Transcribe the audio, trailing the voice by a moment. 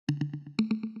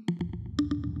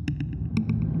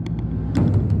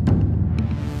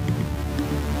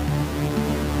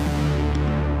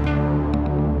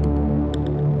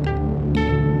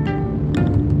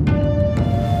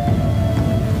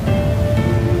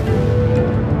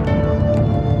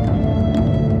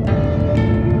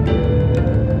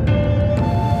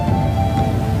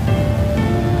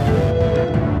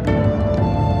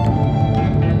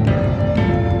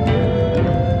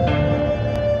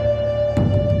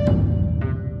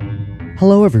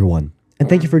Hello everyone, and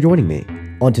thank you for joining me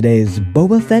on today's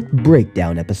Boba Fett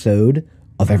breakdown episode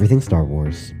of Everything Star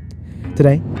Wars.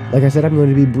 Today, like I said, I'm going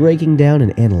to be breaking down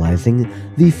and analyzing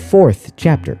the 4th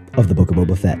chapter of the Book of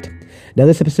Boba Fett. Now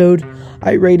this episode,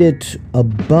 I rate it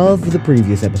above the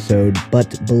previous episode,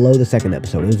 but below the 2nd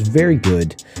episode. It was very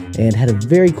good, and had a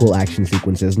very cool action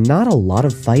sequences. Not a lot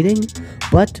of fighting,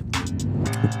 but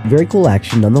very cool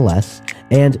action nonetheless,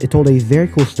 and it told a very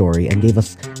cool story and gave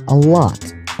us a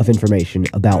lot of information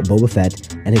about Boba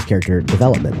Fett and his character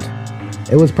development.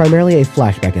 It was primarily a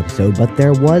flashback episode, but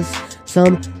there was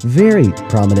some very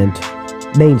prominent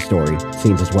main story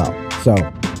scenes as well. So,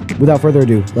 without further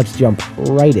ado, let's jump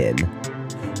right in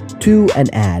to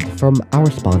an ad from our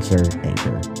sponsor,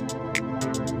 Anchor.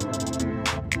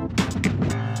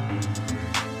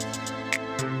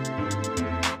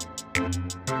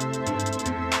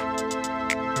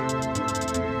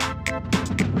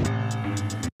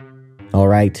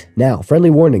 Alright, now, friendly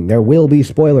warning, there will be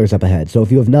spoilers up ahead, so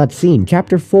if you have not seen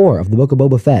Chapter 4 of the Book of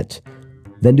Boba Fett,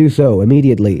 then do so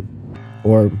immediately.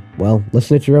 Or, well,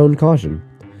 listen at your own caution.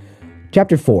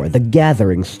 Chapter 4, The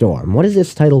Gathering Storm. What does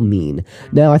this title mean?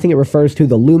 Now, I think it refers to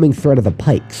the looming threat of the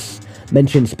Pikes,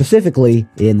 mentioned specifically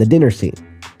in the dinner scene,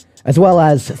 as well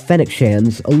as Fennec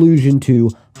Shan's allusion to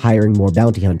hiring more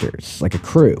bounty hunters, like a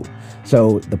crew.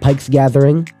 So, the Pikes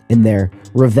gathering in their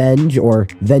revenge or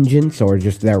vengeance or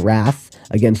just their wrath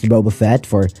against Boba Fett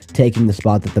for taking the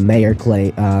spot that the mayor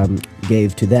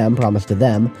gave to them, promised to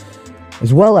them,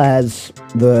 as well as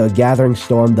the Gathering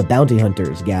Storm, the bounty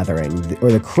hunters gathering,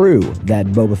 or the crew that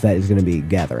Boba Fett is going to be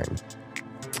gathering.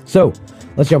 So,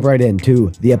 let's jump right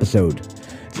into the episode.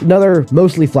 It's another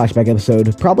mostly flashback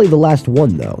episode, probably the last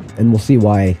one though, and we'll see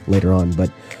why later on, but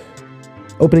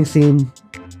opening scene,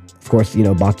 of course,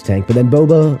 Bacta tank, but then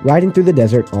Boba riding through the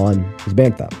desert on his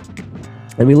bantha.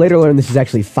 And we later learn this is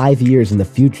actually 5 years in the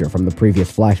future from the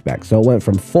previous flashback. So it went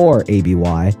from 4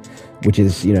 ABY, which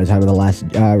is, time of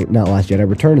the not Last Jedi,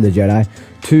 Return of the Jedi,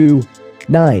 to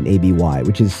 9 ABY,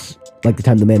 which is like the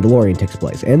time The Mandalorian takes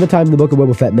place, and the time the Book of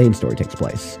Boba Fett main story takes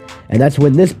place. And that's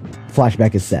when this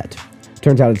flashback is set.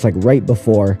 Turns out it's like right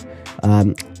before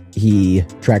he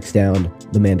tracks down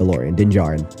the Mandalorian, Din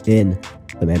Djarin, in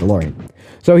The Mandalorian.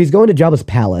 So he's going to Jabba's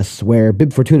palace, where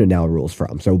Bib Fortuna now rules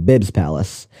from, so Bib's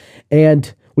palace.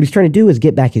 And what he's trying to do is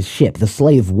get back his ship, the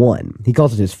Slave One. He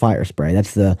calls it his Fire Spray.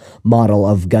 That's the model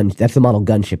of that's the model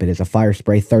gunship. It is a Fire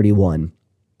Spray 31.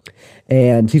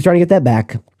 And he's trying to get that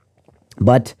back,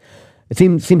 but it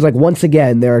seems like once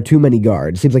again there are too many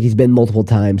guards. Seems like he's been multiple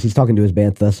times. He's talking to his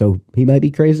bantha, so he might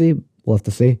be crazy. We'll have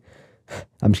to see.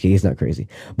 I'm just kidding, he's not crazy.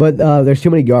 But there's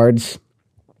too many guards,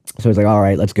 so he's like, all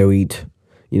right, let's go eat.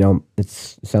 It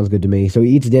sounds good to me. So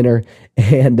he eats dinner,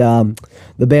 and the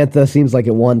bantha seems like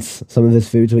it wants some of his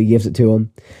food, so he gives it to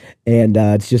him. And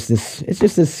it's just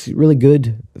this really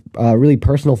good, really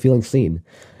personal feeling scene.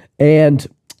 And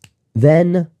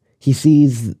then he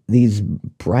sees these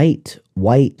bright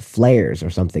white flares or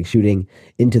something shooting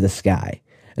into the sky.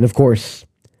 And of course,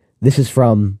 this is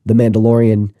from The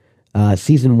Mandalorian,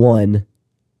 Season 1,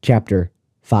 Chapter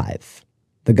 5,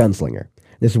 The Gunslinger.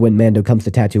 This is when Mando comes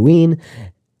to Tatooine.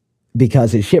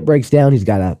 Because his ship breaks down, he's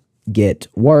got to get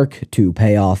work to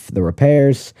pay for the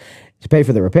repairs,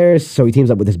 so he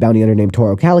teams up with this bounty hunter named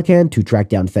Toro Calican to track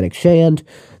down Fennec Shand.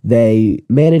 They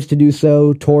manage to do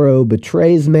so. Toro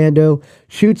betrays Mando,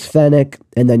 shoots Fennec,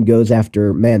 and then goes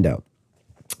after Mando.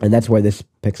 And that's where this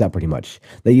picks up pretty much.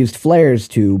 They used flares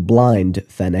to blind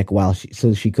Fennec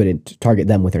so she couldn't target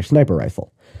them with her sniper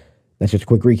rifle. That's just a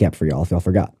quick recap for y'all if y'all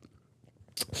forgot.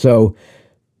 So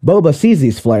Boba sees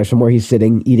these flares from where he's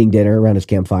sitting, eating dinner around his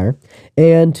campfire,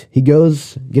 and he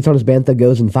gets on his bantha,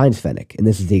 goes and finds Fennec. And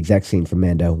this is the exact scene from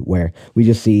Mando, where we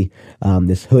just see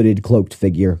this hooded, cloaked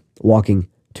figure walking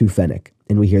to Fennec,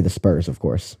 and we hear the spurs, of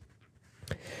course.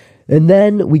 And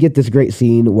then we get this great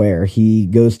scene where he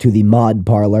goes to the mod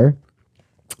parlor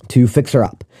to fix her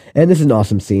up. And this is an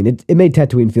awesome scene. It made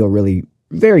Tatooine feel really,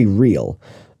 very real.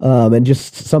 And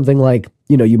just something like,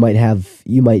 you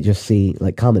might just see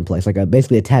like commonplace, like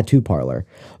basically a tattoo parlor,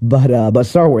 but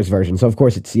Star Wars version. So of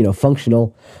course it's,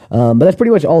 functional. But that's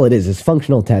pretty much all it is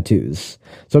functional tattoos.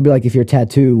 So it'd be like if your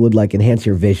tattoo would like enhance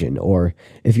your vision, or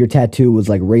if your tattoo was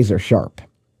like razor sharp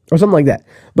or something like that.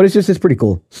 But it's just this pretty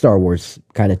cool Star Wars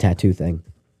kind of tattoo thing.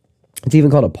 It's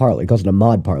even called a parlor. He calls it a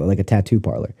mod parlor, like a tattoo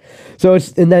parlor. So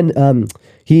and then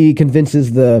he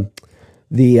convinces the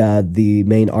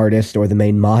main artist, or the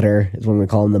main modder, is what we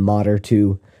call him, the modder,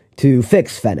 to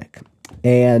fix Fennec.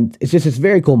 And it's just this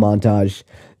very cool montage.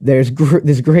 There's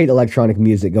this great electronic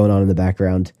music going on in the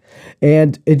background.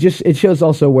 And it shows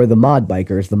also where the mod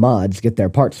bikers, the mods, get their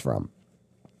parts from.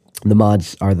 The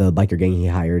mods are the biker gang he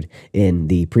hired in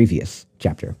the previous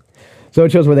chapter. So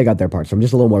it shows where they got their parts from,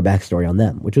 just a little more backstory on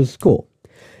them, which is cool.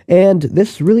 And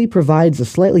this really provides a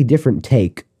slightly different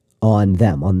take on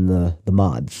them, on the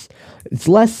mods. It's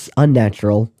less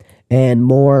unnatural and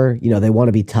more, they want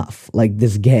to be tough, like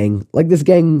this gang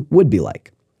would be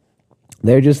like.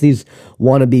 They're just these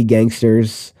wannabe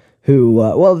gangsters who,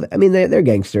 they're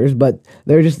gangsters, but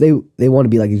they want to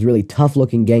be like these really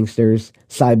tough-looking gangsters,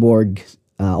 cyborg,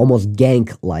 almost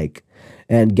gank-like,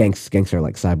 and ganks are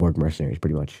like cyborg mercenaries,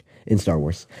 pretty much, in Star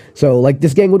Wars. So, like,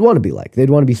 this gang would want to be like. They'd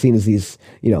want to be seen as these,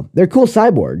 they're cool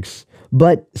cyborgs,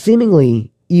 but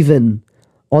seemingly even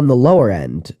on the lower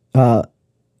end,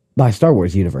 by Star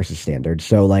Wars universe's standards.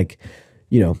 So, like,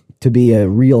 to be a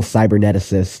real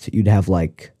cyberneticist, you'd have,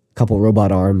 like, a couple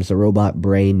robot arms, a robot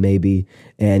brain, maybe,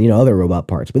 and, other robot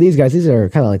parts. But these are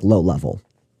kind of like low-level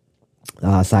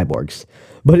cyborgs.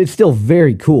 But it's still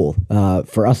very cool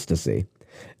for us to see,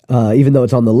 even though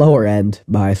it's on the lower end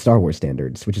by Star Wars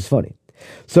standards, which is funny.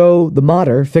 So the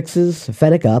modder fixes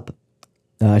Fennec up.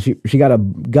 She got a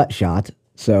gut shot,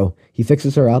 so he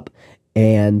fixes her up,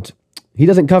 and he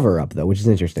doesn't cover her up, though, which is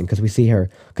interesting, because we see her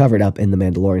covered up in The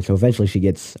Mandalorian, so eventually she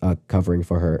gets a covering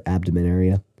for her abdomen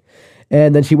area.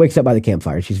 And then she wakes up by the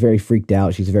campfire. She's very freaked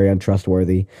out. She's very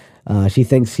untrustworthy. She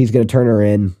thinks he's going to turn her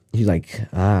in. She's like,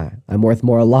 I'm worth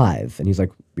more alive. And he's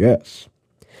like, yes.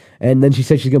 And then she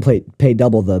said she's going to pay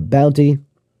double the bounty.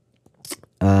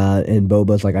 And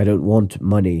Boba's like, I don't want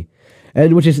money.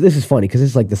 And this is funny, because this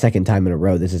is like the second time in a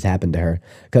row this has happened to her.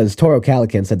 Because Toro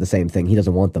Calican said the same thing. He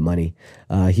doesn't want the money.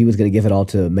 He was going to give it all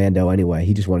to Mando anyway.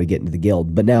 He just wanted to get into the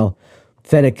guild. But now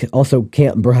Fennec also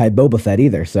can't bribe Boba Fett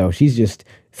either. So she's just,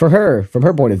 from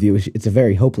her point of view, it's a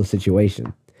very hopeless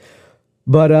situation.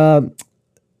 But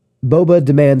Boba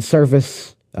demands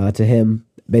service to him,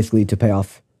 basically to pay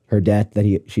off her debt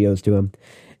that she owes to him.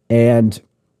 And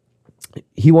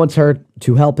he wants her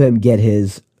to help him get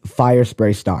his fire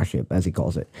spray starship, as he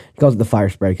calls it. He calls it the fire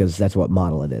spray because that's what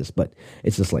model it is, but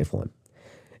it's the slave one.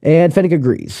 And Fennec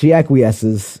agrees. She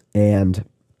acquiesces and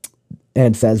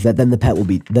says that then the debt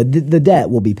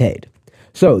will be paid.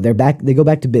 So they go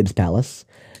back to Bib's palace,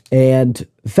 and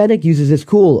Fennec uses this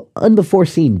cool,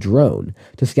 unbefore-seen drone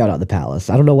to scout out the palace.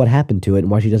 I don't know what happened to it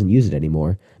and why she doesn't use it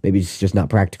anymore. Maybe it's just not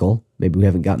practical. Maybe we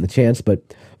haven't gotten the chance,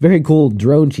 but very cool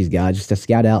drone she's got just to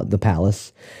scout out the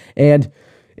palace. And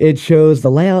it shows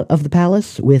the layout of the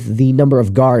palace with the number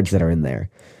of guards that are in there.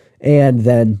 And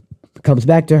then comes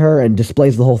back to her and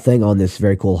displays the whole thing on this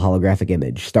very cool holographic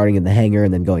image, starting in the hangar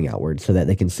and then going outward so that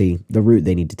they can see the route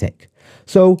they need to take.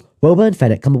 So Boba and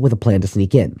Fennec come up with a plan to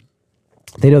sneak in.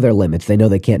 They know their limits. They know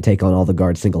they can't take on all the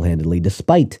guards single-handedly,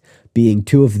 despite being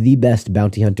two of the best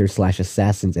bounty hunters /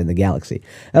 assassins in the galaxy.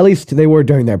 At least they were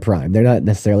during their prime. They're not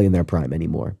necessarily in their prime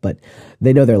anymore, but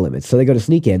they know their limits. So they go to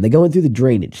sneak in. They go in through the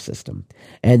drainage system,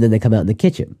 and then they come out in the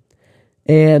kitchen.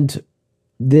 And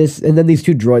then these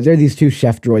two droids, there are these two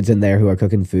chef droids in there who are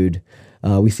cooking food.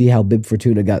 We see how Bib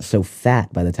Fortuna got so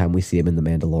fat by the time we see him in The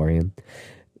Mandalorian.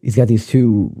 He's got these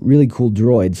two really cool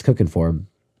droids cooking for him.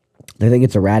 They think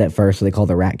it's a rat at first, so they call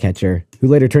the rat catcher, who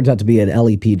later turns out to be an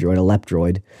LEP droid, a LEP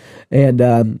droid.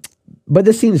 And but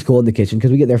this scene is cool in the kitchen because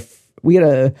we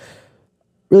get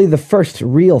really the first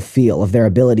real feel of their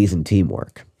abilities and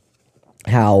teamwork.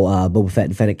 How Boba Fett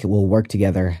and Fennec will work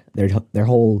together, their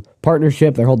whole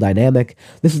partnership, their whole dynamic.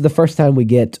 This is the first time we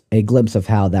get a glimpse of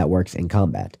how that works in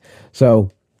combat.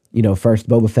 So, first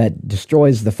Boba Fett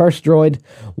destroys the first droid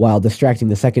while distracting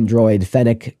the second droid.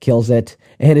 Fennec kills it,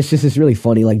 and it's just this really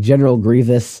funny, like General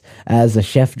Grievous as a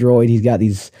chef droid. He's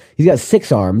got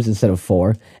 6 arms instead of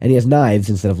 4, and he has knives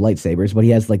instead of lightsabers, but he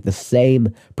has like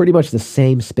pretty much the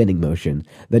same spinning motion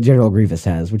that General Grievous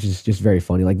has, which is just very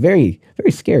funny, like very,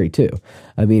 very scary too.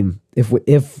 I mean, if we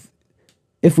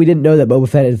didn't know that Boba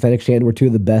Fett and Fennec Shand were two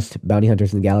of the best bounty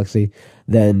hunters in the galaxy,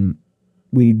 then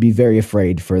we'd be very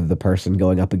afraid for the person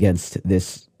going up against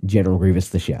this General Grievous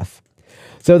the chef.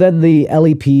 So then the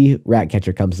LEP rat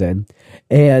catcher comes in,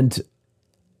 and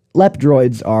LEP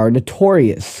droids are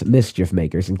notorious mischief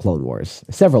makers in Clone Wars.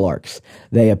 Several arcs,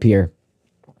 they appear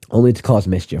only to cause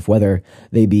mischief, whether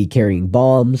they be carrying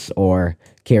bombs or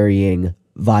carrying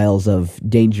vials of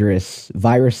dangerous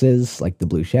viruses, like the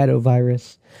Blue Shadow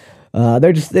virus.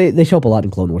 They show up a lot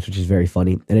in Clone Wars, which is very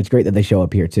funny, and it's great that they show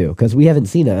up here too, because we haven't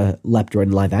seen a LEP droid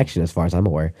in live action as far as I'm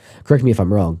aware. Correct me if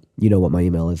I'm wrong. You know what my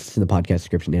email is. It's in the podcast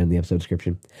description and in the episode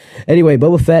description. Anyway,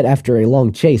 Boba Fett, after a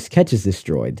long chase, catches this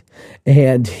droid,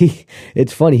 and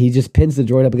it's funny, he just pins the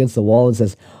droid up against the wall and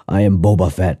says, "I am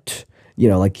Boba Fett."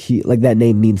 Like that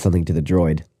name means something to the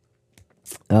droid.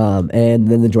 And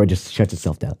then the droid just shuts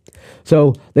itself down.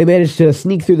 So they manage to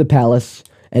sneak through the palace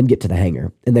and get to the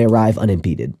hangar, and they arrive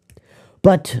unimpeded.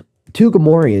 But 2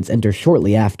 Gamorreans enter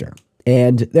shortly after,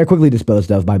 and they're quickly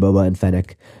disposed of by Boba and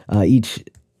Fennec, each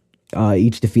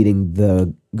defeating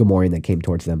the Gamorrean that came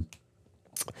towards them.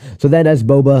 So then, as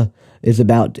Boba is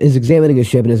examining his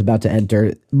ship and is about to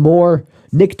enter, more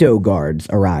Nikto guards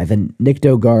arrive, and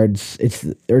Nikto guards,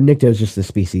 Nikto is just the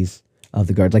species of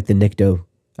the guards, like the Nikto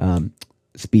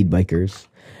speed bikers.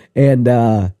 And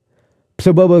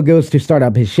so Boba goes to start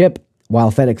up his ship,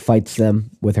 while Fennec fights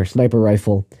them with her sniper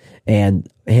rifle and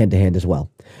hand-to-hand as well.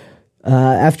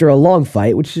 After a long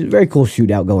fight, which is a very cool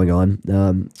shootout going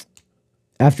on,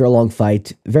 after a long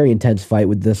fight, very intense fight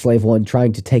with the Slave One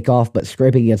trying to take off but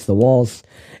scraping against the walls,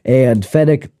 and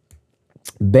Fennec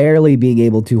barely being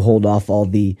able to hold off all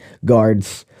the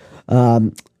guards,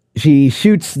 she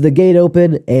shoots the gate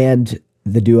open and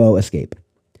the duo escape.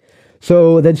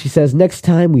 So then she says, next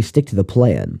time we stick to the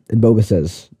plan. And Boba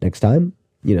says, next time?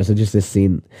 So just this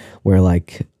scene where,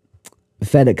 like,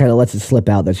 Fennec kind of lets it slip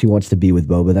out that she wants to be with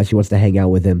Boba, that she wants to hang out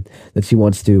with him, that she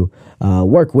wants to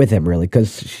work with him, really,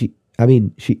 because she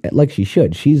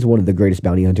should. She's one of the greatest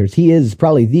bounty hunters. He is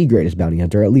probably the greatest bounty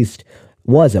hunter, at least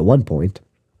was at one point.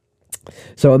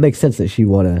 So it makes sense that she'd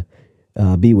want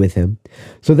to be with him.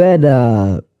 So then,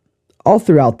 all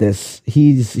throughout this,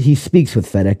 he speaks with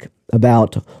Fennec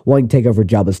about wanting to take over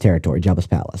Jabba's territory, Jabba's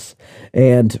palace.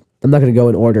 And I'm not going to go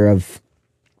in order of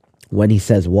when he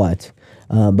says what,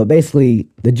 but basically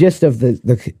the gist of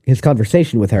his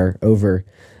conversation with her over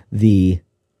the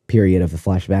period of the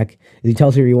flashback is he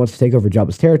tells her he wants to take over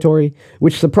Jabba's territory,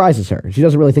 which surprises her. She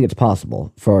doesn't really think it's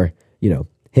possible for,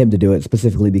 him to do it,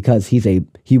 specifically because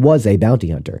he was a bounty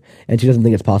hunter, and she doesn't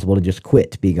think it's possible to just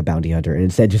quit being a bounty hunter and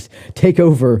instead just take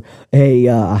over a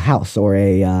house or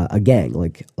a gang,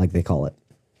 like they call it.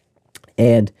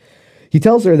 And he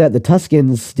tells her that the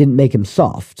Tuskens didn't make him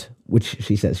soft, which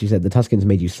she said the Tuskens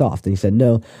made you soft, and he said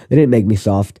no, they didn't make me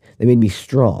soft, they made me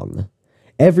strong.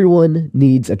 Everyone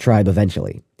needs a tribe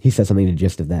eventually. He says something to the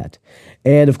gist of that.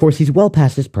 And of course he's well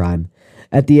past his prime,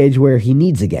 at the age where he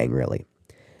needs a gang, really.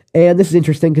 And this is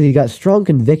interesting because he got strong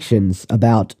convictions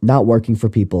about not working for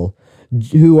people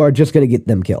who are just going to get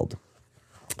them killed.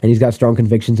 And he's got strong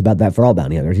convictions about that for all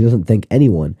bounty hunters. He doesn't think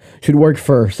anyone should work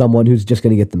for someone who's just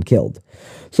going to get them killed.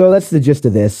 So that's the gist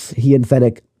of this. He and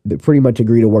Fennec pretty much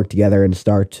agree to work together and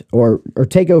start or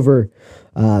take over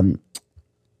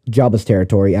Jabba's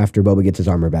territory after Boba gets his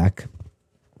armor back.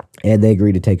 And they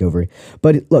agree to take over.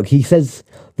 But look, he says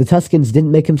the Tuskens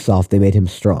didn't make him soft, they made him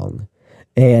strong.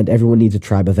 And everyone needs a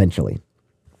tribe eventually.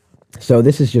 So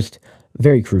this is just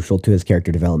very crucial to his character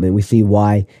development. We see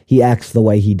why he acts the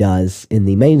way he does in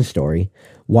the main story,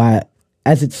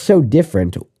 as it's so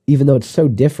different, even though it's so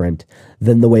different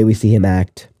than the way we see him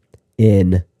act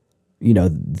in,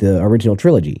 the original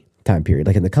trilogy time period,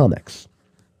 like in the comics.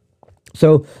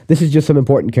 So this is just some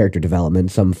important character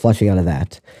development, some fleshing out of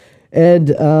that. And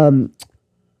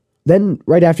then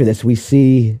right after this, we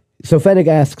see... So Fennec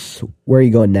asks, where are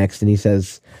you going next? And he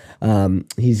says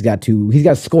he's got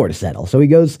a score to settle. So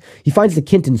he finds the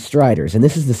Kenton Striders, and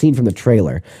this is the scene from the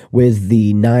trailer with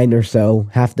the 9 or so,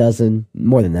 half dozen,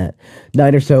 more than that,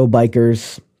 9 or so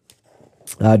bikers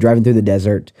driving through the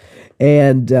desert.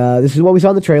 And this is what we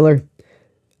saw in the trailer.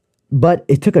 But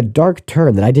it took a dark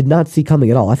turn that I did not see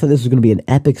coming at all. I thought this was going to be an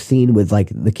epic scene with, like,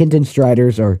 the Kenton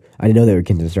Striders, or I didn't know they were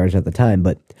Kenton Striders at the time,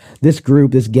 but this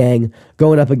group, this gang,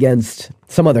 going up against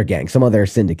some other gang, some other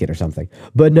syndicate or something.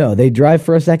 But no, they drive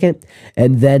for a second,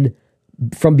 and then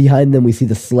from behind them we see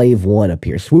the Slave One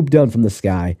appear, swoop down from the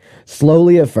sky,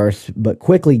 slowly at first, but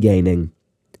quickly gaining,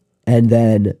 and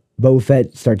then Boba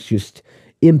Fett starts just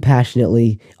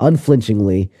impassionately,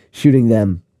 unflinchingly shooting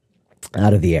them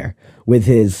out of the air with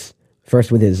his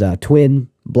twin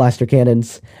blaster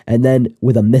cannons, and then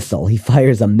with a missile. He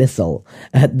fires a missile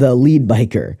at the lead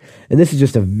biker. And this is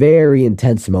just a very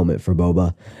intense moment for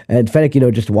Boba. And Fennec,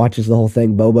 just watches the whole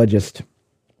thing. Boba just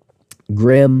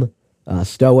grim,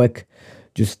 stoic,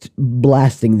 just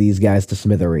blasting these guys to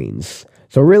smithereens.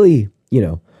 So really,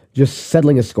 just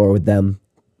settling a score with them,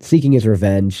 seeking his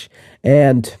revenge.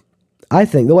 And I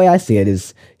think the way I see it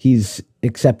is he's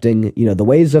accepting, the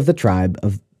ways of the tribe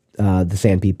of the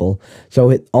Sand People.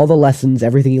 So all the lessons,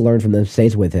 everything he learned from them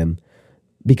stays with him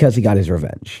because he got his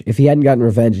revenge. If he hadn't gotten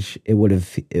revenge,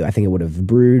 I think it would have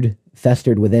brewed,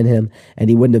 festered within him, and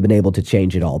he wouldn't have been able to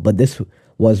change it all. But this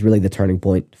was really the turning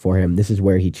point for him. This is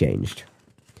where he changed.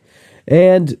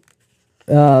 And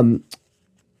then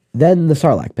the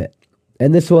Sarlacc pit.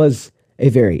 And this was a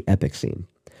very epic scene.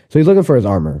 So he's looking for his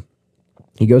armor.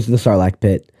 He goes to the Sarlacc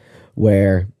pit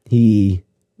where he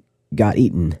got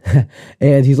eaten,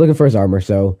 and he's looking for his armor.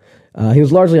 So He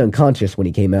was largely unconscious when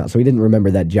he came out, so he didn't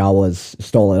remember that Jawas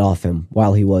stole it off him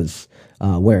while he was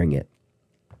wearing it.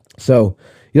 So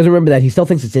he doesn't remember that. He still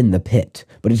thinks it's in the pit,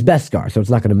 but it's Beskar, so it's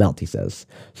not going to melt, he says.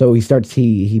 So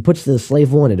he puts the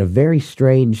slave one at a very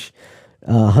strange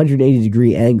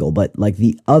 180-degree angle, but like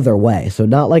the other way. So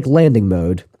not like landing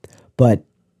mode, but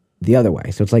the other way.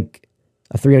 So it's like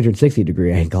a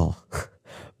 360-degree angle,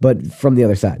 but from the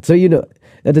other side. So,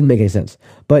 that didn't make any sense.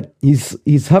 But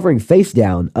he's hovering face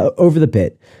down over the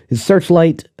pit. His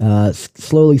searchlight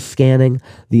slowly scanning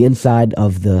the inside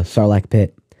of the Sarlacc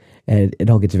pit, and it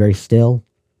all gets very still.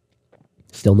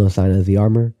 Still no sign of the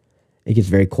armor. It gets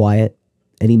very quiet.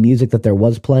 Any music that there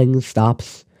was playing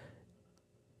stops.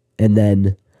 And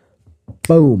then,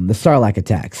 boom, the Sarlacc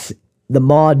attacks. The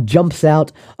Maw jumps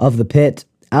out of the pit,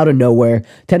 out of nowhere.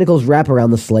 Tentacles wrap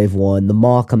around the slave one, the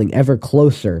Maw coming ever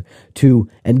closer to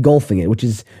engulfing it,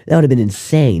 that would have been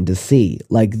insane to see.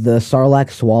 Like the Sarlacc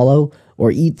swallow,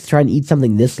 or try and eat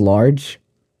something this large.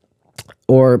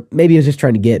 Or maybe it was just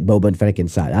trying to get Boba and Fennec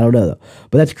inside. I don't know, though.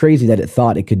 But that's crazy that it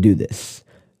thought it could do this.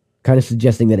 Kind of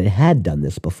suggesting that it had done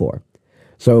this before.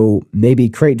 So maybe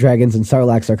Krayt Dragons and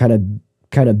Sarlaccs are kind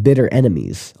of bitter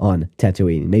enemies on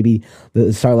Tatooine. Maybe the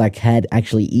Sarlacc had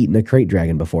actually eaten a Krayt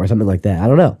Dragon before, something like that. I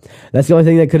don't know. That's the only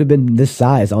thing that could have been this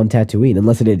size on Tatooine,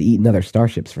 unless it had eaten other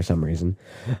starships for some reason.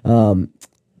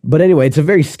 But anyway, it's a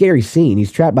very scary scene.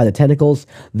 He's trapped by the tentacles.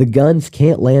 The guns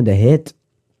can't land a hit.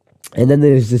 And then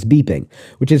there's this beeping,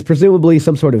 which is presumably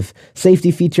some sort of safety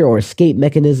feature or escape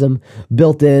mechanism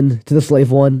built in to the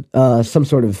Slave One, some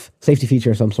sort of safety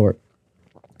feature of some sort,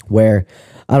 where,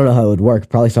 I don't know how it would work,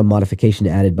 probably some modification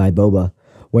added by Boba,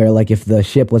 where like if the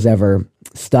ship was ever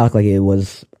stuck, like it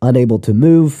was unable to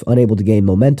move, unable to gain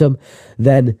momentum,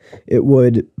 then it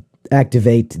would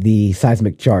activate the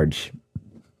seismic charge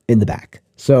in the back.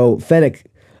 So Fennec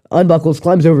unbuckles,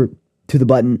 climbs over to the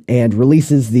button, and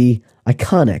releases the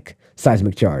iconic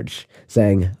seismic charge,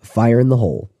 saying, "Fire in the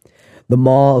hole." The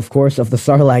Maw, of course, of the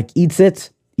Sarlacc eats it,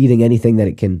 eating anything that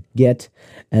it can get,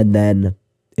 and then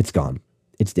it's gone.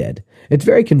 It's dead. It's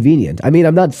very convenient. I mean,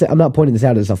 I'm not pointing this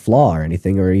out as a flaw or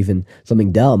anything, or even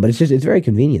something dumb, but it's very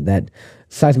convenient that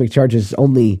seismic charges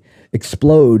only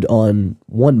explode on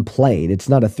one plane. It's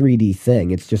not a 3D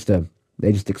thing. It's just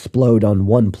they just explode on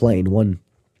one plane,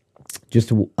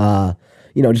 just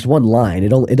one line.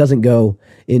 It doesn't go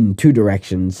in two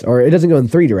directions, or it doesn't go in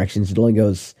three directions. It only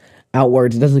goes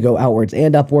outwards. It doesn't go outwards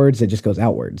and upwards. It just goes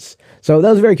outwards. So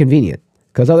that was very convenient,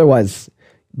 because otherwise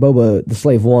Boba, the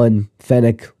Slave One,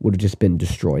 Fennec would have just been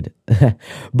destroyed.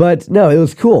 But no, it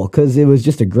was cool, because it was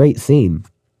just a great scene.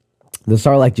 The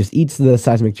Sarlacc just eats the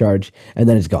seismic charge, and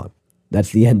then it's gone.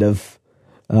 That's the end of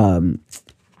the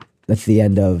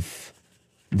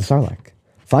Sarlacc.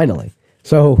 Finally.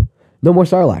 So no more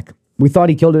Sarlacc. We thought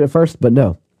he killed it at first, but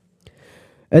no.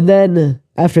 And then,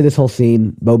 after this whole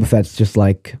scene, Boba Fett's just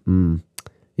like,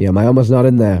 yeah, my armor's not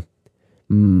in there.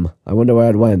 I wonder where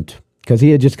it went. Because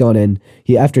he had just gone in.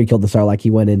 After he killed the Sarlacc,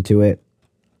 he went into it,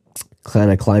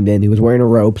 kind of climbed in. He was wearing a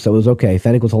rope, so it was okay.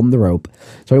 Fennec was holding the rope.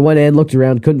 So he went in, looked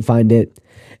around, couldn't find it.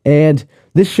 And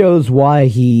this shows why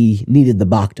he needed the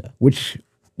Bacta, which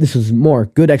this is more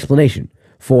good explanation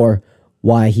for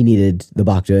why he needed the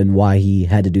Bacta and why he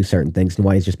had to do certain things and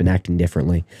why he's just been acting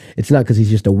differently. It's not because he's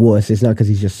just a wuss. It's not because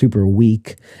he's just super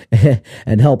weak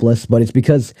and helpless, but it's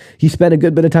because he spent a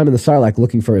good bit of time in the Sarlacc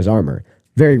looking for his armor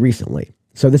very recently.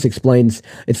 So this explains,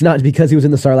 it's not because he was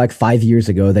in the Sarlacc 5 years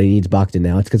ago that he needs Bacta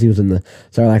now. It's because he was in the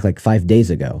Sarlacc like 5 days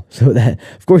ago. So that,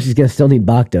 of course, he's going to still need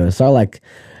Bacta. Sarlacc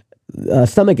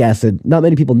stomach acid, not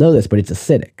many people know this, but it's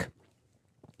acidic.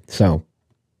 So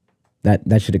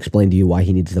that should explain to you why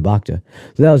he needs the Bacta.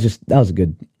 So that was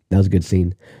a good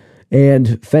scene.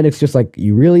 And Fennec's just like,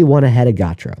 "You really want to head a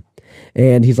Gatra?"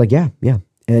 And he's like, yeah.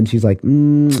 And she's like,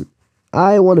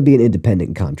 "I want to be an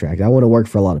independent contract. I want to work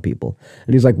for a lot of people."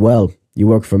 And he's like, "Well, you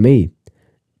work for me,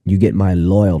 you get my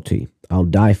loyalty. I'll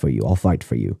die for you. I'll fight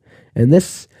for you." And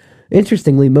this,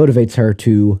 interestingly, motivates her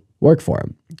to work for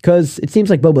him, because it seems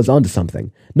like Boba's onto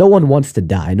something. No one wants to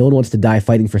die. No one wants to die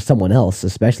fighting for someone else,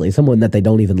 especially someone that they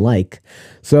don't even like.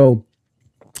 So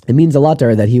it means a lot to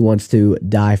her that he wants to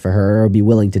die for her, or be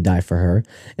willing to die for her,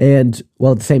 and,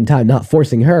 well, at the same time, not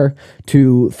forcing her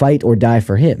to fight or die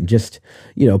for him. Just,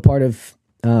 part of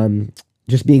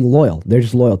just being loyal. They're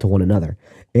just loyal to one another.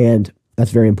 And that's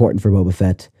very important for Boba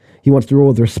Fett. He wants to rule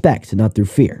with respect, not through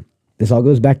fear. This all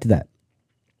goes back to that.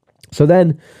 So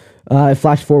then, it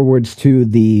flash forwards to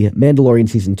the Mandalorian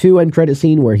Season 2 end credit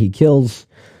scene where he kills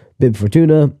Bib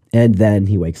Fortuna, and then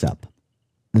he wakes up.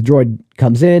 The droid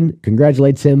comes in,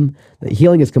 congratulates him. The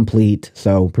healing is complete,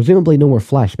 so presumably no more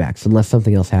flashbacks unless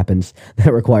something else happens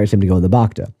that requires him to go in the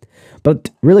Bacta. But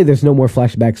really, there's no more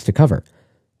flashbacks to cover.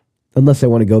 Unless they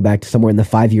want to go back to somewhere in the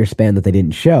 5-year span that they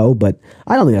didn't show, but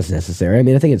I don't think that's necessary. I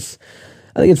mean, I think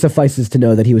it suffices to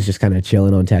know that he was just kind of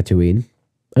chilling on Tatooine.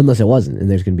 Unless it wasn't,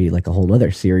 and there's going to be like a whole other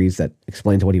series that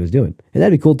explains what he was doing. And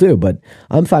that'd be cool too, but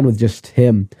I'm fine with just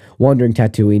him wandering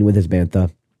Tatooine with his bantha,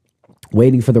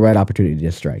 waiting for the right opportunity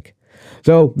to strike.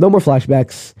 So, no more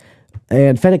flashbacks.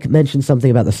 And Fennec mentioned something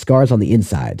about the scars on the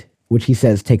inside, which he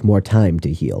says take more time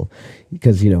to heal.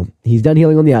 Because, he's done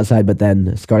healing on the outside, but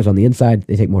then scars on the inside,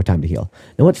 they take more time to heal.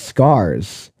 Now, what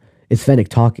scars is Fennec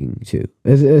talking to?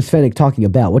 Is Fennec talking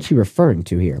about? What's she referring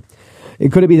to here?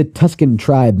 Could it be the Tusken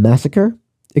tribe massacre?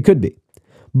 It could be,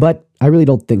 but I really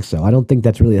don't think so. I don't think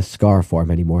that's really a scar for him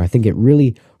anymore. I think it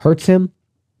really hurts him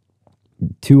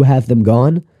to have them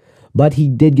gone, but he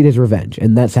did get his revenge,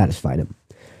 and that satisfied him.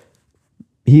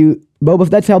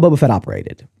 That's how Boba Fett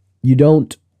operated. You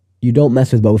don't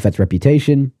mess with Boba Fett's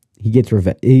reputation. He gets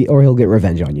revenge, or he'll get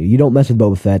revenge on you. You don't mess with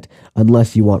Boba Fett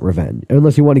unless you want revenge,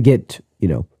 unless you want to get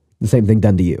the same thing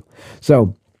done to you.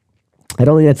 So I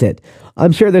don't think that's it.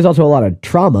 I'm sure there's also a lot of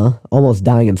trauma, almost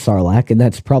dying in Sarlacc, and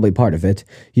that's probably part of it.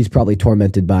 He's probably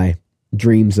tormented by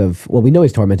dreams of, we know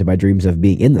he's tormented by dreams of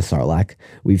being in the Sarlacc.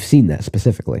 We've seen that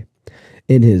specifically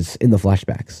in the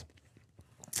flashbacks.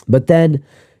 But then,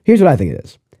 here's what I think it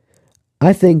is.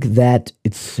 I think that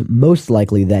it's most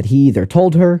likely that he either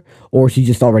told her, or she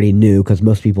just already knew, because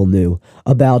most people knew,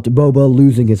 about Boba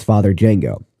losing his father,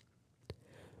 Jango.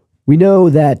 We know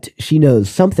that she knows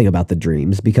something about the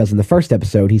dreams because in the first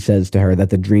episode, he says to her that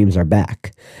the dreams are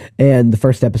back. And the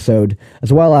first episode,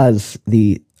 as well as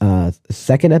the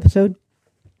second episode,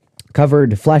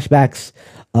 covered flashbacks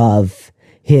of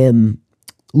him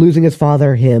losing his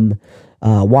father, him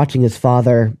watching his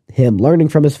father, him learning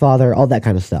from his father, all that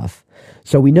kind of stuff.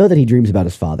 So we know that he dreams about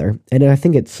his father, and I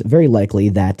think it's very likely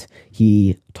that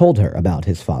he told her about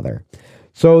his father.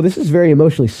 So this is very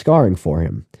emotionally scarring for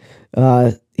him.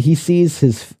 He sees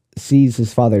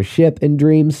his father's ship in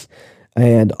dreams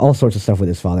and all sorts of stuff with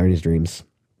his father in his dreams.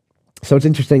 So it's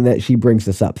interesting that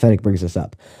Fennec brings this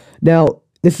up. Now,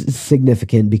 this is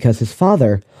significant because his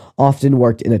father often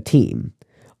worked in a team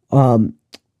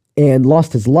and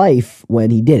lost his life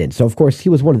when he didn't. So, of course, he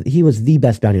was the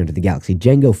best bounty hunter in the galaxy.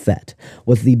 Jango Fett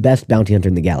was the best bounty hunter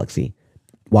in the galaxy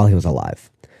while he was alive.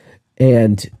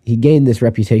 And he gained this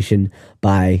reputation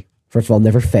by, first of all,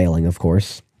 never failing, of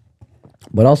course,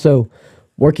 but also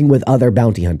working with other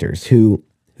bounty hunters who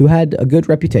had a good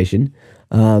reputation,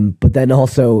 but then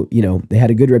also, they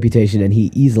had a good reputation and he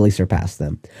easily surpassed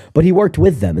them. But he worked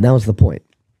with them, and that was the point.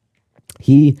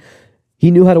 He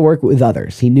knew how to work with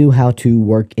others. He knew how to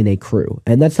work in a crew,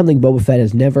 and that's something Boba Fett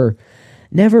has never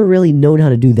really known how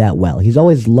to do that well. He's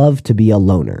always loved to be a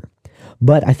loner.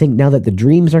 But I think now that the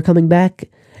dreams are coming back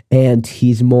and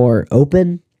he's more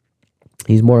open,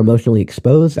 he's more emotionally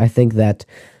exposed, I think that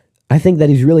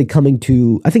he's really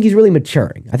he's really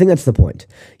maturing. I think that's the point.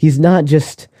 He's not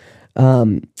just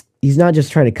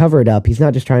trying to cover it up. He's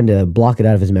not just trying to block it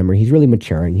out of his memory. He's really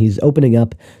maturing. He's opening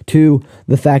up to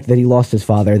the fact that he lost his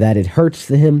father, that it hurts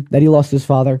him that he lost his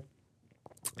father,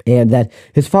 and that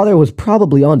his father was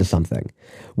probably onto something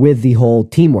with the whole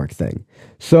teamwork thing.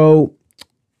 So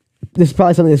this is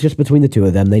probably something that's just between the two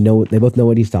of them. They both know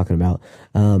what he's talking about.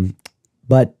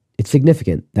 But it's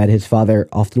significant that his father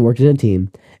often worked in a team,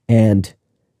 and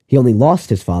he only lost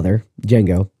his father,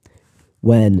 Jango,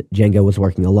 when Jango was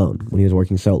working alone, when he was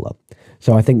working solo.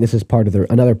 So I think this is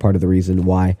another part of the reason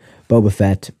why Boba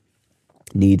Fett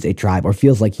needs a tribe, or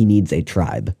feels like he needs a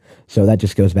tribe. So that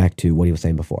just goes back to what he was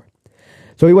saying before.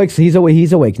 So he's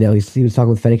awake now. He was talking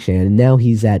with Fennec Shand, and now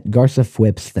he's at Garsa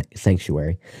Fwip's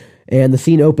sanctuary. And the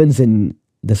scene opens in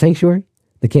the sanctuary,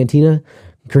 the cantina,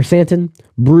 Chrysanthemum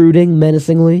brooding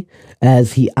menacingly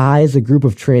as he eyes a group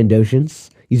of Trandoshans.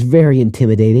 He's very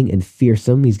intimidating and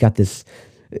fearsome. He's got this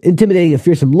intimidating and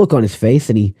fearsome look on his face,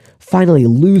 and he finally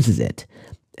loses it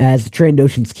as the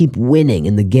Trandoshans keep winning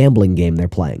in the gambling game they're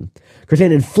playing.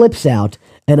 Chrysanthemum flips out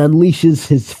and unleashes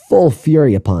his full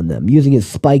fury upon them, using his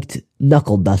spiked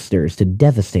knuckle dusters to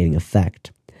devastating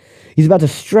effect. He's about to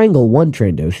strangle one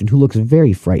Trandoshan who looks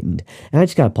very frightened. And I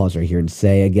just gotta pause right here and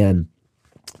say again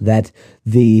that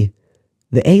the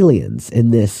aliens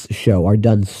in this show are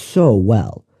done so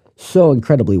well, so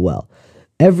incredibly well.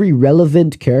 Every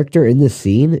relevant character in this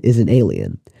scene is an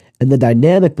alien, and the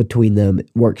dynamic between them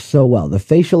works so well. The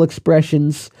facial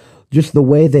expressions, just the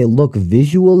way they look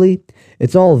visually,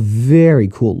 it's all very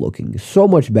cool looking, so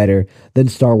much better than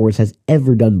Star Wars has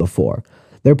ever done before.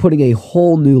 They're putting a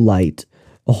whole new light,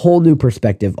 a whole new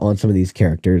perspective on some of these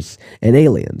characters and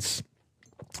aliens.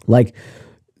 Like,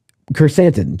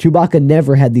 Chrysanthemum. Chewbacca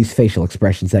never had these facial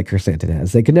expressions that Chrysanthemum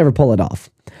has. They could never pull it off.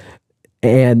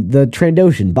 And the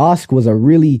Trandoshan, Bosk was a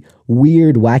really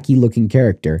weird, wacky-looking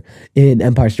character in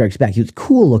Empire Strikes Back. He was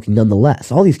cool-looking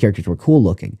nonetheless. All these characters were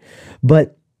cool-looking.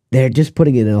 But they're just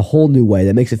putting it in a whole new way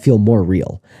that makes it feel more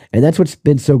real. And that's what's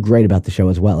been so great about the show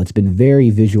as well. It's been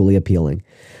very visually appealing.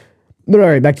 But all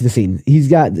right, back to the scene.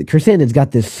 Chrysanthemum's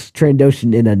got this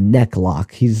Trandoshan in a neck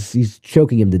lock. He's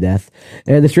choking him to death.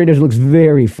 And this Trandoshan looks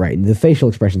very frightened. The facial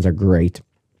expressions are great.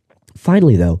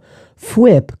 Finally, though,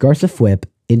 Garsa Fwip,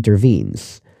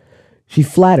 intervenes. She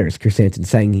flatters Chrysanthemum,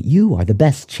 saying, "You are the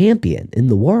best champion in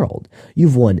the world.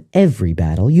 You've won every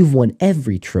battle. You've won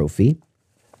every trophy.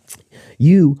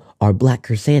 You are Black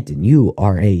Chrysanthemum. You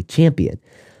are a champion."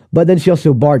 But then she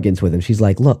also bargains with him. She's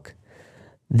like, "Look,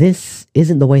 this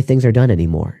isn't the way things are done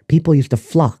anymore. People used to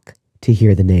flock to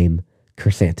hear the name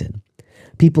Chrysanthemum.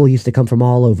 People used to come from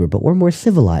all over, but we're more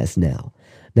civilized now.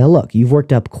 Now look, you've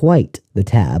worked up quite the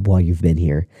tab while you've been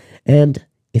here, and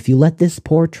if you let this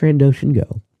poor Trandoshan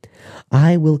go,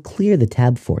 I will clear the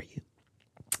tab for you."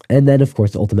 And then, of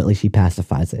course, ultimately she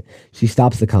pacifies it. She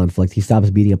stops the conflict. He stops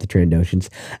beating up the Trandoshans.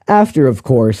 After, of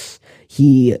course,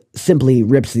 he simply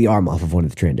rips the arm off of one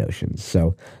of the Trandoshans.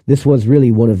 So this was really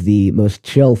one of the most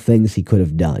chill things he could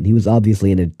have done. He was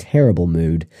obviously in a terrible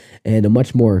mood, and a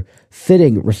much more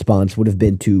fitting response would have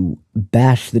been to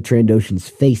bash the Trandoshan's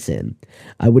face in.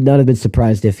 I would not have been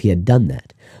surprised if he had done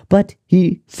that. But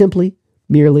he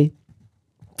merely,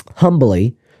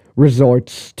 humbly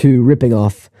resorts to ripping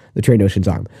off the Trandoshan's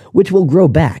arm, which will grow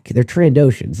back. They're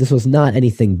Trandoshans. This was not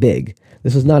anything big.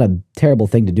 This was not a terrible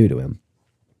thing to do to him.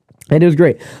 And it was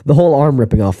great. The whole arm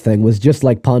ripping off thing was just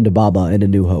like Ponda Baba in A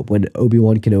New Hope, when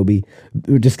Obi-Wan Kenobi,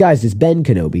 disguised as Ben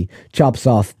Kenobi, chops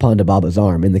off Ponda Baba's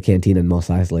arm in the cantina in Mos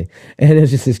Eisley. And it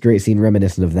was just this great scene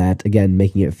reminiscent of that, again,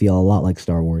 making it feel a lot like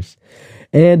Star Wars.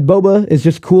 And Boba is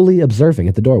just coolly observing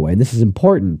at the doorway. And this is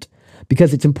important,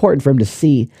 because it's important for him to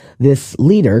see this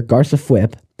leader, Garsa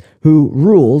Fwip, who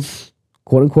rules,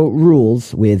 quote-unquote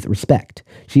rules, with respect.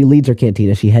 She leads her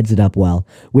cantina, she heads it up well,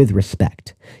 with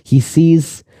respect. He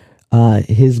sees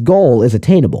his goal is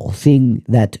attainable, seeing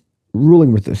that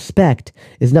ruling with respect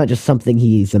is not just something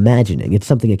he's imagining, it's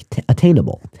something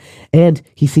attainable. And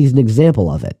he sees an example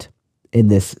of it in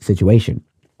this situation.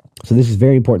 So this is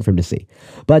very important for him to see.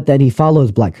 But then he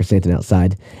follows Black Chrysanthemum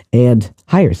outside and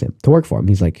hires him to work for him.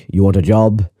 He's like, "You want a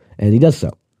job?" And he does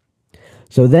so.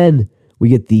 So then we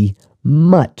get the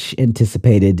much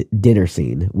anticipated dinner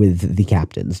scene with the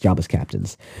captains, Jabba's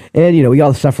captains. And, we got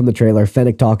all the stuff from the trailer,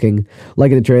 Fennec talking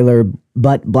like in the trailer,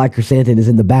 but Black Chrysanthemum is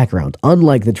in the background,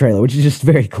 unlike the trailer, which is just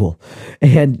very cool.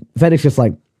 And Fennec's just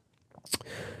like,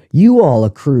 "You all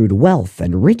accrued wealth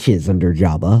and riches under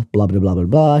Jabba, blah, blah, blah, blah,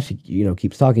 blah." She,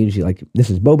 keeps talking. She's like,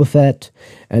 "This is Boba Fett."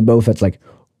 And Boba Fett's like,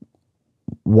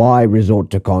 "Why resort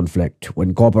to conflict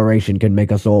when corporation can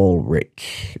make us all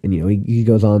rich?" And, he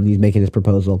goes on, he's making his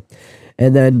proposal.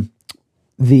 And then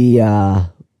the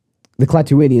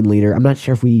Klatooinian leader, I'm not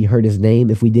sure if we heard his name.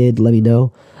 If we did, let me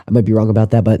know. I might be wrong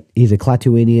about that, but he's a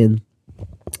Klatooinian.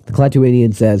 The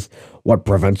Klatooinian says, "What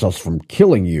prevents us from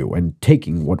killing you and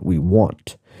taking what we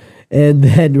want?" And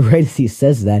then right as he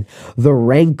says that, the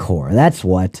Rancor, that's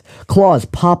what, claws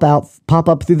pop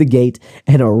up through the gate,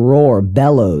 and a roar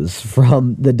bellows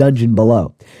from the dungeon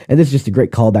below. And this is just a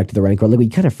great callback to the Rancor. Like, we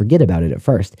kind of forget about it at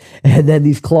first. And then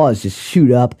these claws just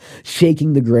shoot up,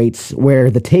 shaking the grates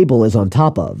where the table is on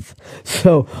top of.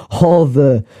 So all of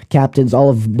the captains, all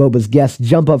of Boba's guests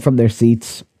jump up from their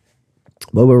seats.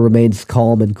 Boba remains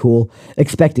calm and cool,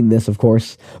 expecting this, of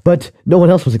course, but no one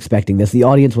else was expecting this. The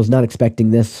audience was not expecting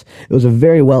this. It was a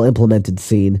very well implemented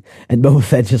scene, and Boba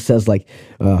Fett just says, like,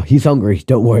 "He's hungry,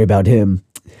 don't worry about him."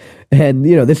 And,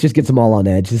 this just gets them all on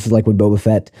edge. This is like when Boba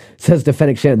Fett says to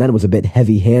Fennec Shan, that was a bit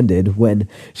heavy-handed, when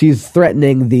she's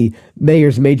threatening the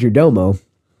mayor's major domo,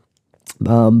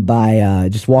 by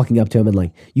just walking up to him and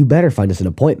like, "You better find us an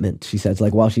appointment," she says,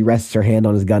 like, while she rests her hand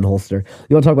on his gun holster.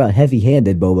 You want to talk about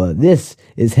heavy-handed, Boba? This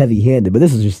is heavy-handed, but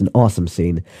this is just an awesome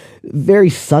scene.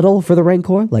 Very subtle for the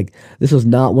Rancor. Like, this was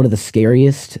not one of the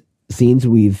scariest scenes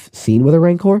we've seen with a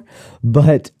Rancor,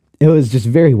 but it was just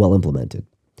very well implemented.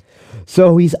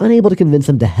 So he's unable to convince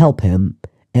them to help him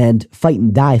and fight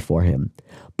and die for him,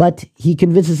 but he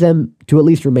convinces them to at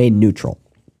least remain neutral.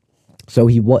 So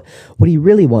what he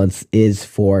really wants is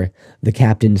for the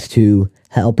captains to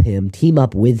help him, team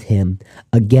up with him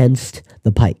against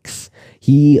the Pikes.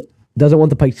 He doesn't want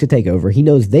the Pikes to take over. He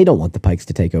knows they don't want the Pikes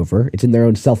to take over. It's in their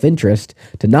own self-interest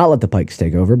to not let the Pikes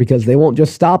take over, because they won't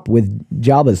just stop with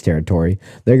Jabba's territory.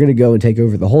 They're going to go and take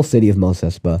over the whole city of Mos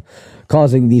Espa,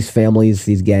 causing these families,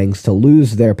 these gangs, to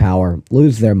lose their power,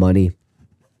 lose their money,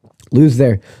 lose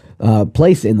their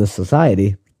place in the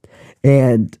society.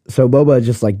 And so Boba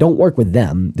just like, don't work with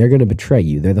them. They're going to betray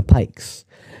you. They're the Pikes.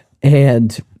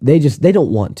 And they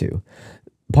don't want to.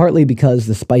 Partly because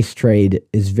the spice trade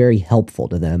is very helpful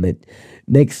to them. It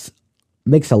makes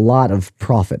a lot of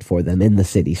profit for them in the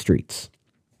city streets.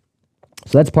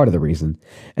 So that's part of the reason.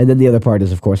 And then the other part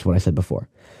is, of course, what I said before.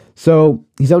 So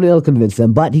he's only able to convince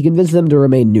them, but he convinced them to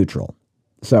remain neutral.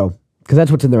 So, because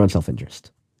that's what's in their own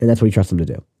self-interest. And that's what he trusts them to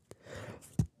do.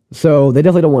 So they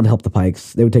definitely don't want to help the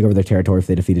Pikes. They would take over their territory if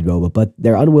they defeated Boba, but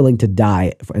they're unwilling to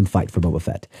die and fight for Boba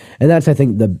Fett. And that's, I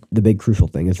think, the big crucial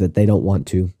thing, is that they don't want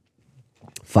to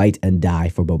fight and die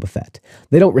for Boba Fett.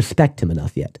 They don't respect him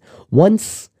enough yet.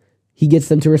 Once he gets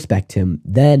them to respect him,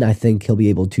 then I think he'll be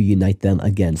able to unite them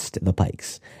against the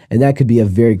Pikes. And that could be a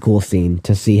very cool scene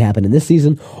to see happen in this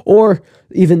season, or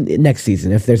even next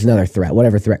season if there's another threat,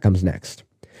 whatever threat comes next.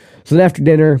 So then after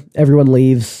dinner, everyone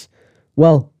leaves.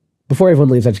 Well, before everyone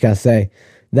leaves, I just gotta say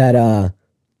that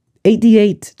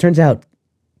 8D8 turns out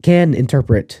can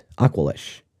interpret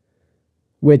Aqualish,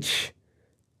 which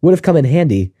would have come in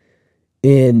handy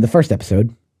in the first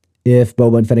episode if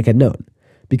Boba and Fennec had known.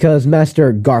 Because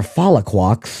Master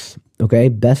Garfalaquax, okay,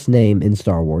 best name in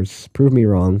Star Wars, prove me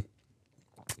wrong,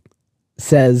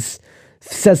 says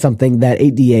something that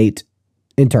 8D8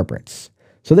 interprets.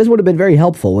 So this would have been very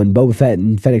helpful when Boba Fett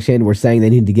and Fennec Shand were saying they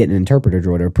needed to get an interpreter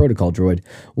droid or a protocol droid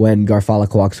when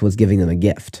Garfalaquax was giving them a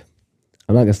gift.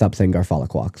 I'm not going to stop saying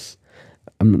Garfalaquax.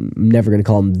 I'm never going to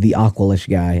call him the Aqualish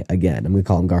guy again. I'm going to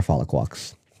call him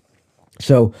Garfalaquax.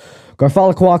 So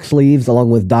Garfalaquax leaves along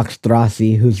with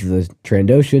Doxtrasi, who's the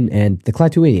Trandoshan, and the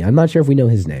Klaatuini. I'm not sure if we know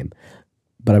his name,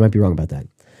 but I might be wrong about that.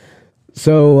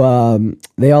 So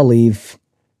they all leave,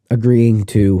 agreeing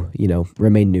to,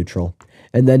 remain neutral.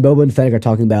 And then Boba and Fennec are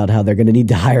talking about how they're going to need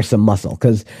to hire some muscle,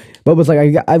 because Boba's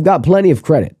like, I've got plenty of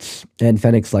credits. And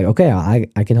Fennec's like, okay,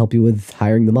 I can help you with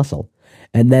hiring the muscle.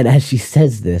 And then as she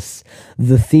says this,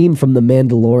 the theme from The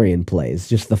Mandalorian plays,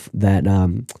 just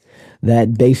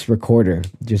that bass recorder,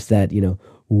 just that, woo,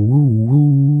 woo,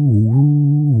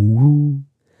 woo, woo.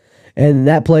 And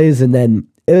that plays, and then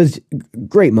it was a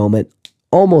great moment.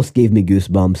 Almost gave me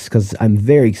goosebumps, because I'm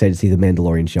very excited to see the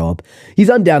Mandalorian show up. He's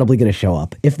undoubtedly going to show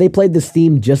up. If they played this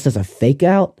theme just as a fake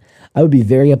out, I would be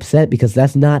very upset, because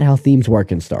that's not how themes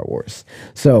work in Star Wars.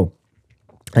 So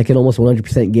I can almost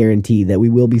 100% guarantee that we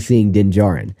will be seeing Din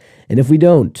Djarin. And if we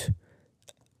don't,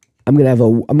 I'm gonna have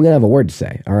a word to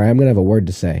say. All right, I'm gonna have a word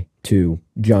to say to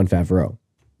Jon Favreau.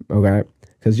 Okay,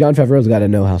 because Jon Favreau's got to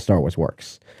know how Star Wars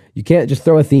works. You can't just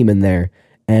throw a theme in there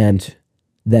and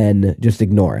then just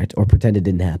ignore it or pretend it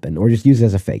didn't happen or just use it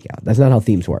as a fake out. That's not how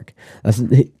themes work.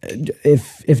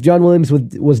 If John Williams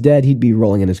was dead, he'd be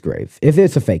rolling in his grave if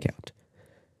it's a fake out.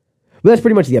 But that's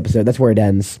pretty much the episode. That's where it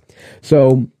ends.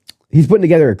 So he's putting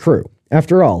together a crew.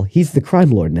 After all, he's the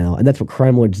crime lord now, and that's what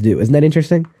crime lords do. Isn't that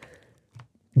interesting?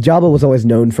 Jabba was always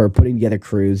known for putting together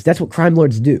crews. That's what crime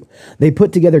lords do. They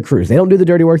put together crews. They don't do the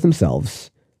dirty work themselves,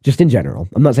 just in general.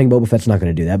 I'm not saying Boba Fett's not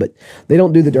going to do that, but they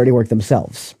don't do the dirty work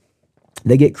themselves.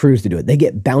 They get crews to do it. They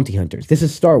get bounty hunters. This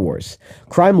is Star Wars.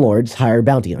 Crime lords hire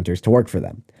bounty hunters to work for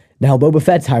them. Now Boba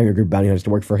Fett's hiring a group of bounty hunters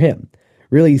to work for him,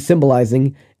 really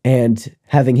symbolizing and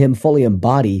having him fully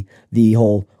embody the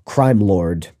whole crime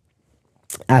lord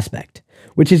aspect,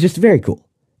 which is just very cool.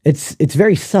 It's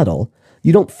very subtle.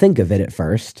 You don't think of it at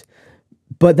first,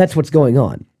 but that's what's going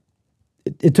on.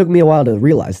 It took me a while to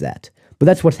realize that, but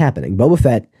that's what's happening. Boba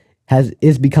Fett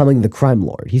is becoming the crime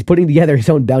lord. He's putting together his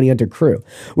own bounty hunter crew,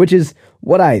 which is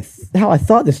how I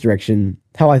thought this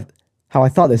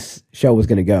show was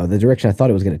going to go, the direction I thought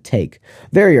it was going to take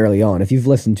very early on. If you've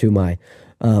listened to my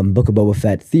Book of Boba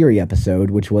Fett theory episode,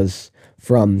 which was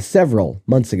from several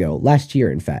months ago, last year,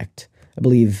 in fact, I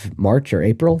believe March or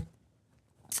April,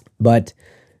 but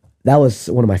that was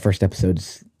one of my first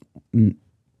episodes.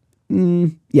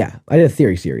 Yeah, I did a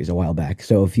theory series a while back.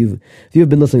 So if you've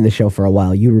been listening to the show for a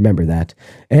while, you remember that.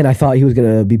 And I thought he was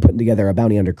going to be putting together a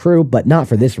bounty hunter crew, but not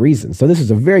for this reason. So this is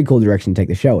a very cool direction to take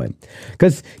the show in,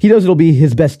 because he knows it'll be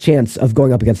his best chance of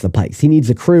going up against the Pikes. He needs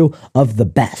a crew of the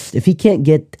best. If he can't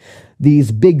get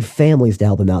these big families to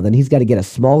help him out, then he's got to get a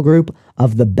small group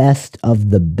of the best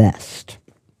of the best.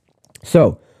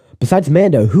 So besides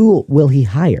Mando, who will he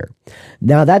hire?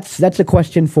 Now, that's a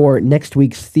question for next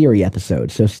week's theory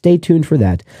episode, so stay tuned for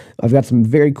that. I've got some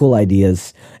very cool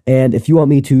ideas, and if you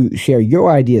want me to share your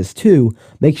ideas too,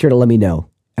 make sure to let me know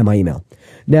at my email.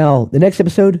 Now, the next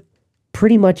episode,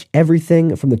 pretty much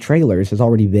everything from the trailers has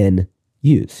already been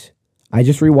used. I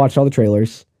just rewatched all the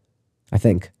trailers, I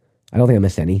think. I don't think I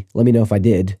missed any. Let me know if I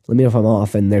did. Let me know if I'm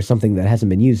off and there's something that hasn't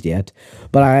been used yet.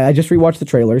 But I just rewatched the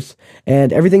trailers,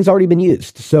 and everything's already been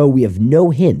used. So we have no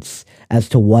hints as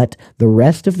to what the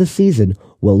rest of the season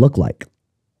will look like.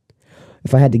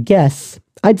 If I had to guess,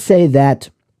 I'd say that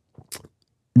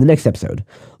in the next episode,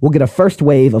 we'll get a first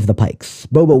wave of the Pikes.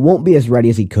 Boba won't be as ready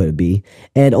as he could be,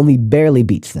 and only barely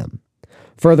beats them,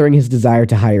 furthering his desire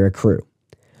to hire a crew.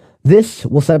 This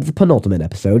will set up the penultimate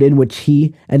episode, in which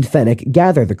he and Fennec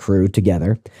gather the crew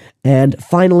together, and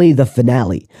finally the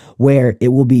finale, where it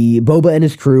will be Boba and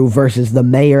his crew versus the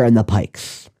mayor and the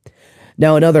Pikes.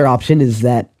 Now, another option is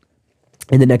that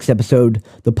in the next episode,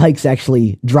 the Pikes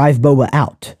actually drive Boba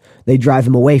out. They drive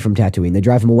him away from Tatooine. They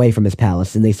drive him away from his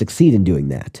palace, and they succeed in doing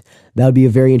that. That would be a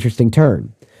very interesting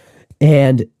turn.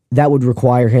 And that would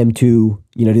require him to,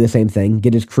 do the same thing,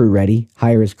 get his crew ready,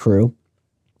 hire his crew,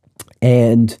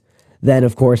 and then,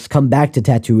 of course, come back to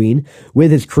Tatooine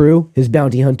with his crew, his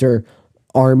bounty hunter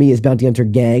army, his bounty hunter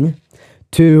gang,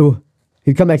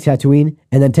 he'd come back to Tatooine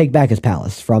and then take back his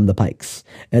palace from the Pikes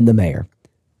and the mayor.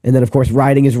 And then, of course,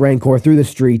 riding his Rancor through the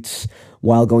streets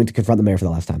while going to confront the mayor for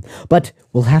the last time. But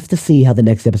we'll have to see how the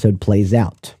next episode plays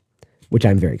out, which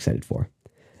I'm very excited for.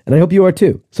 And I hope you are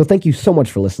too. So thank you so much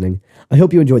for listening. I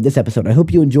hope you enjoyed this episode. I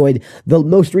hope you enjoyed the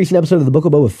most recent episode of the Book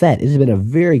of Boba Fett. It has been a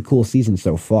very cool season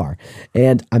so far,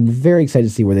 and I'm very excited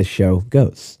to see where this show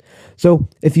goes. So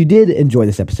if you did enjoy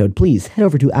this episode, please head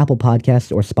over to Apple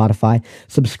Podcasts or Spotify,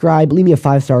 subscribe, leave me a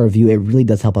 5-star review. It really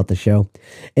does help out the show.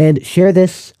 And share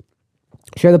the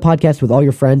podcast with all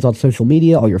your friends on social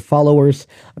media, all your followers.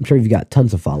 I'm sure you've got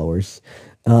tons of followers.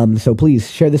 So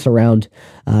please share this around,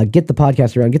 get the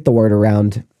podcast around, get the word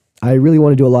around. I really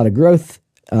want to do a lot of growth,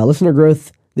 listener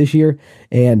growth this year,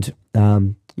 and,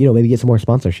 maybe get some more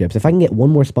sponsorships. If I can get one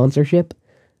more sponsorship,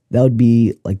 that would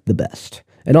be like the best.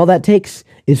 And all that takes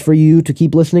is for you to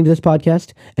keep listening to this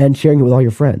podcast and sharing it with all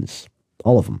your friends.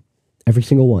 All of them. Every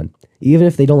single one. Even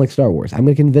if they don't like Star Wars. I'm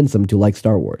going to convince them to like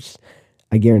Star Wars.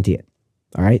 I guarantee it.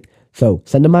 All right? So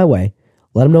send them my way.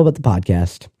 Let them know about the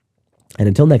podcast. And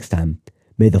until next time,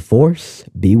 may the Force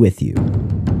be with you.